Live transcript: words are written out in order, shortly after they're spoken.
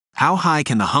How high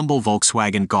can the humble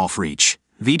Volkswagen Golf reach?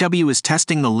 VW is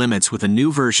testing the limits with a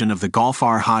new version of the Golf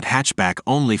R hot hatchback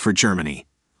only for Germany.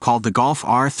 Called the Golf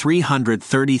R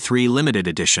 333 Limited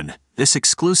Edition, this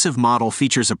exclusive model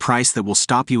features a price that will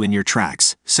stop you in your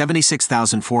tracks,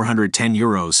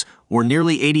 €76,410, or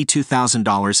nearly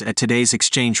 $82,000 at today's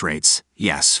exchange rates.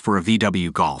 Yes, for a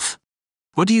VW Golf.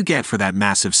 What do you get for that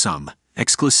massive sum?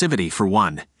 Exclusivity for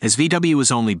one, as VW is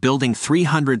only building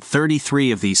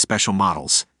 333 of these special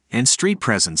models, and street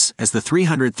presence, as the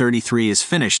 333 is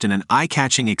finished in an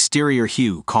eye-catching exterior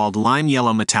hue called lime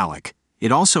yellow metallic. It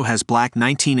also has black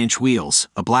 19-inch wheels,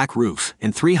 a black roof,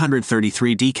 and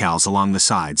 333 decals along the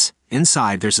sides.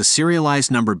 Inside there's a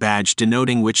serialized number badge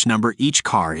denoting which number each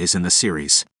car is in the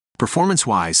series.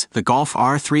 Performance-wise, the Golf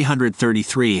R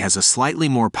 333 has a slightly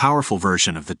more powerful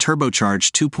version of the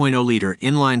turbocharged 2.0-liter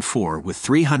inline-4 with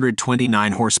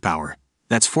 329 horsepower.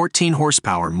 That's 14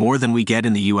 horsepower more than we get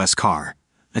in the US car.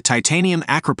 A titanium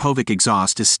Akrapovic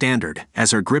exhaust is standard,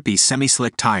 as are grippy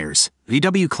semi-slick tires.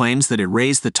 VW claims that it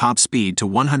raised the top speed to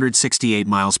 168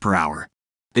 miles per hour.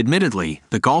 Admittedly,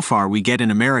 the Golf R we get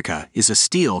in America is a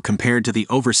steal compared to the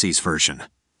overseas version.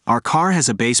 Our car has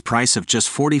a base price of just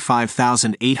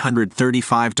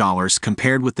 $45,835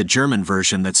 compared with the German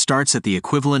version that starts at the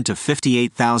equivalent of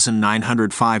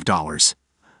 $58,905.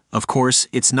 Of course,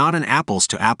 it's not an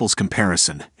apples-to-apples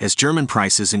comparison, as German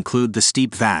prices include the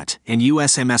steep VAT, and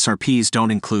US MSRPs don't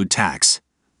include tax.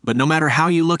 But no matter how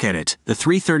you look at it, the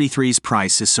 333's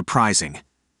price is surprising.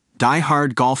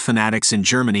 Die-hard Golf fanatics in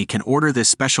Germany can order this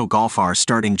special Golf R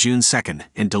starting June 2nd,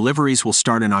 and deliveries will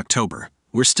start in October.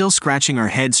 We're still scratching our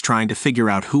heads trying to figure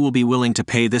out who will be willing to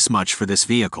pay this much for this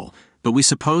vehicle, but we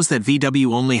suppose that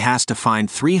VW only has to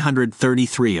find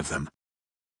 333 of them.